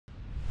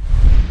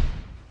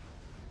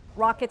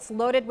Rockets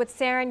loaded with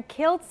sarin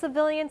killed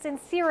civilians in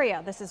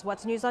Syria. This is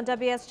what's news on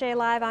WSJ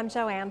Live. I'm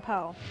Joanne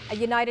Po. A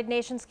United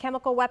Nations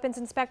chemical weapons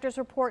inspector's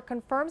report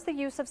confirms the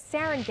use of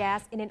sarin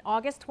gas in an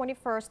August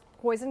 21st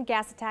poison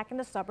gas attack in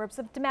the suburbs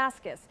of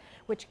Damascus,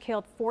 which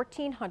killed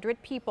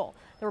 1,400 people.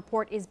 The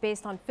report is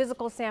based on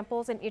physical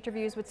samples and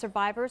interviews with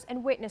survivors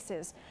and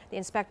witnesses. The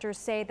inspectors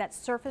say that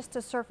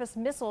surface-to-surface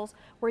missiles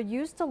were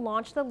used to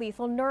launch the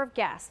lethal nerve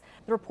gas.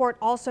 The report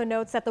also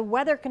notes that the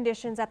weather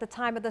conditions at the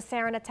time of the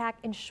sarin attack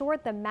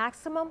ensured the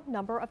maximum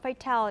number of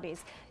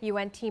fatalities. The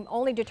UN team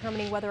only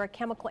determining whether a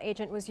chemical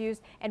agent was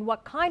used and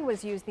what kind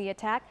was used in the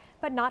attack,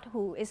 but not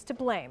who is to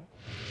blame.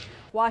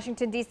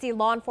 Washington, D.C.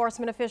 law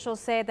enforcement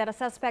officials say that a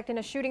suspect in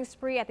a shooting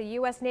spree at the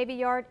U.S. Navy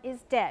Yard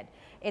is dead.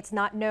 It's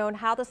not known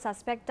how the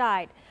suspect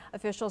died.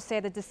 Officials say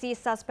the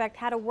deceased suspect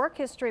had a work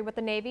history with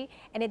the Navy,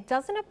 and it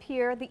doesn't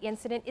appear the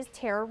incident is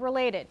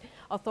terror-related.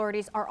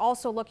 Authorities are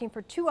also looking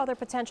for two other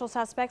potential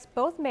suspects,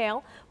 both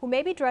male, who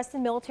may be dressed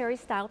in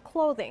military-style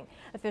clothing.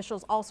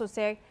 Officials also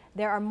say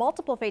there are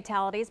multiple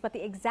fatalities, but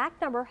the exact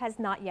number has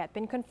not yet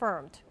been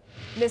confirmed.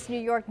 Miss New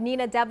York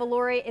Nina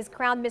Davuluri is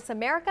crowned Miss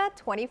America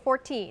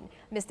 2014.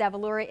 Miss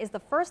Davuluri is the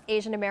first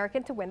Asian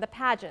American to win the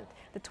pageant.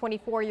 The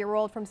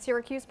 24-year-old from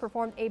Syracuse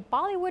performed a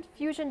Bollywood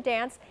fusion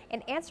dance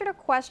and answered a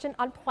question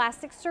on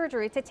plastic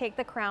surgery to take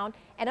the crown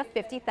and a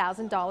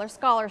 $50,000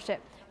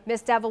 scholarship.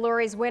 Miss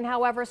Davuluri's win,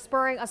 however,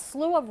 spurring a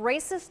slew of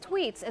racist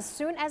tweets as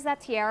soon as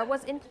that tiara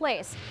was in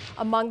place.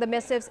 Among the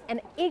missives,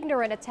 an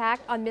ignorant attack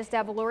on Miss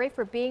Davuluri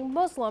for being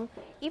Muslim,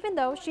 even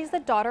though she's the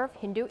daughter of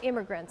Hindu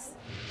immigrants.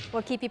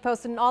 We'll keep you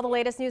posted on all the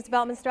latest news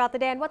developments throughout the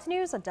day and what's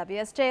news on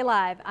WSJ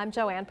Live. I'm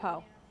Joanne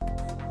Po.